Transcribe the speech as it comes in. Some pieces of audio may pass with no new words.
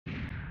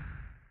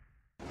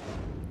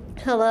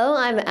Hello,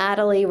 I'm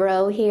Adelie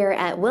Rowe here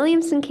at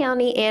Williamson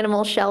County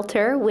Animal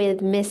Shelter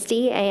with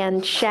Misty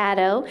and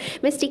Shadow.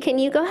 Misty, can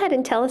you go ahead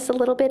and tell us a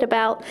little bit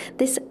about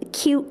this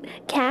cute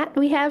cat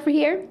we have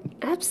here?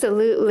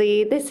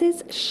 Absolutely. This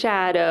is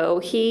Shadow.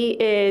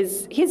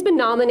 He's been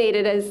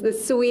nominated as the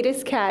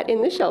sweetest cat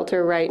in the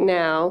shelter right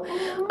now.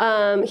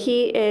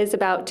 He is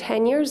about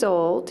 10 years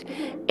old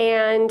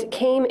and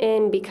came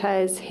in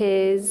because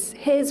his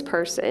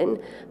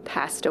person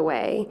passed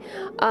away.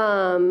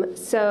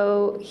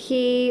 So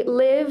he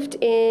lived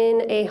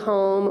in a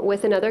home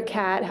with another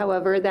cat.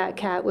 However, that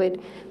cat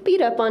would beat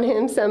up on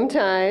him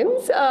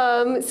sometimes.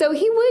 So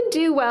he would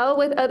do well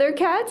with other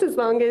cats as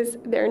long as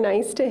they're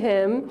nice to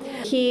him.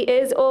 He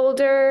is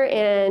older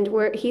and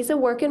he's a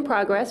work in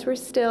progress. We're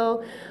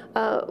still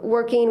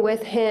working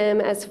with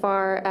him as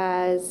far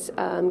as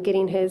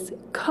getting his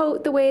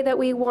coat the way that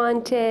we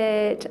want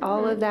it,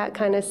 all of that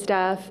kind of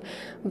stuff.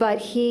 But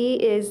he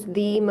is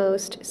the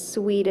most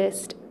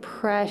sweetest,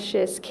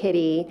 precious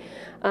kitty.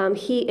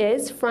 He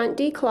is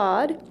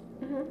front-declawed,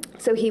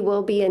 so he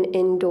will be an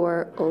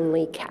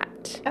indoor-only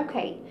cat.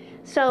 Okay,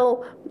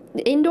 so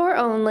indoor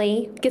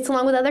only, gets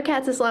along with other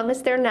cats as long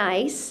as they're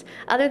nice.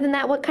 Other than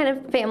that, what kind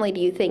of family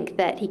do you think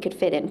that he could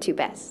fit into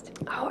best?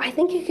 Oh, I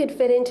think he could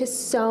fit into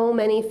so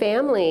many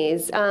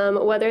families,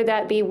 whether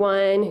that be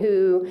one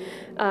who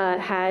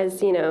has,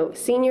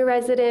 senior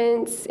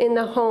residents in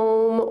the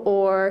home,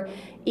 or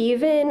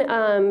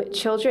even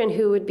children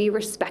who would be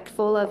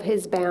respectful of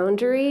his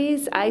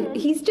boundaries.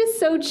 He's just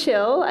so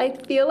chill. I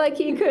feel like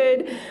he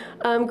could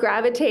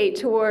gravitate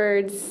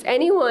towards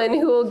anyone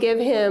who will give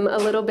him a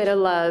little bit of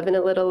love and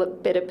a little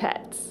bit of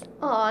pets.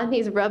 Oh, and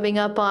he's rubbing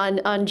up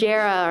on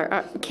Jara,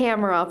 our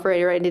camera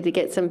operator, ready to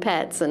get some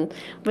pets, and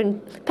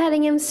been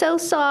petting him so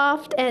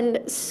soft and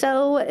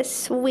so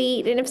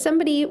sweet. And if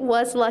somebody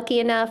was lucky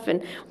enough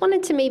and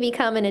wanted to maybe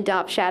come and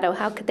adopt Shadow,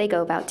 how could they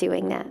go about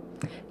doing that?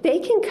 They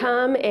can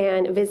come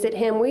and visit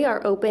him. We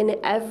are open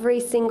every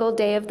single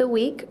day of the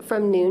week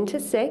from noon to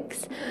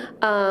 6.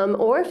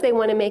 Or if they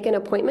want to make an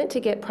appointment to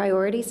get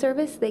priority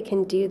service, they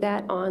can do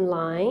that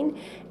online.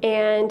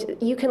 And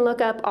you can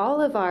look up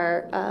all of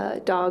our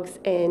dogs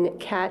and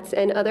cats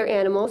and other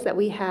animals that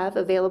we have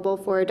available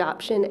for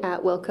adoption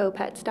at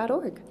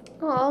wilcopets.org.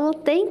 Oh,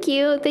 well, thank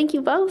you. Thank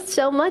you both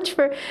so much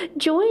for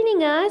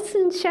joining us.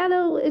 And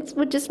Shadow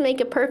would just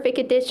make a perfect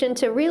addition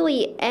to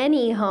really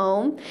any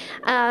home.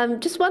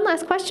 Just one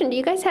last question. Do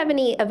you guys have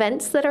any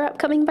events that are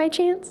upcoming by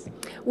chance?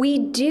 We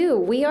do.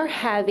 We are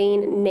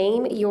having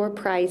Name Your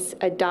Price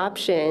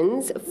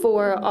adoptions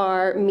for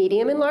our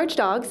medium and large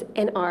dogs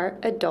and our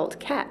adult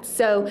cats.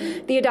 So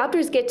the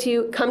adopters get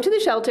to come to the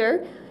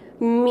shelter,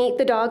 meet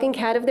the dog and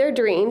cat of their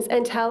dreams,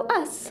 and tell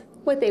us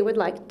what they would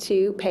like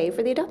to pay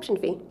for the adoption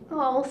fee.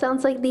 Oh,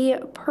 sounds like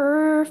the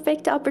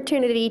perfect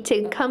opportunity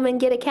to come and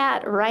get a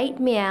cat, right,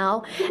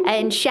 Meow?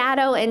 And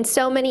Shadow and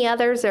so many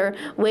others are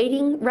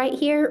waiting right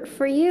here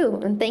for you.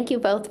 And thank you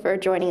both for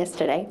joining us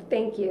today.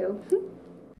 Thank you.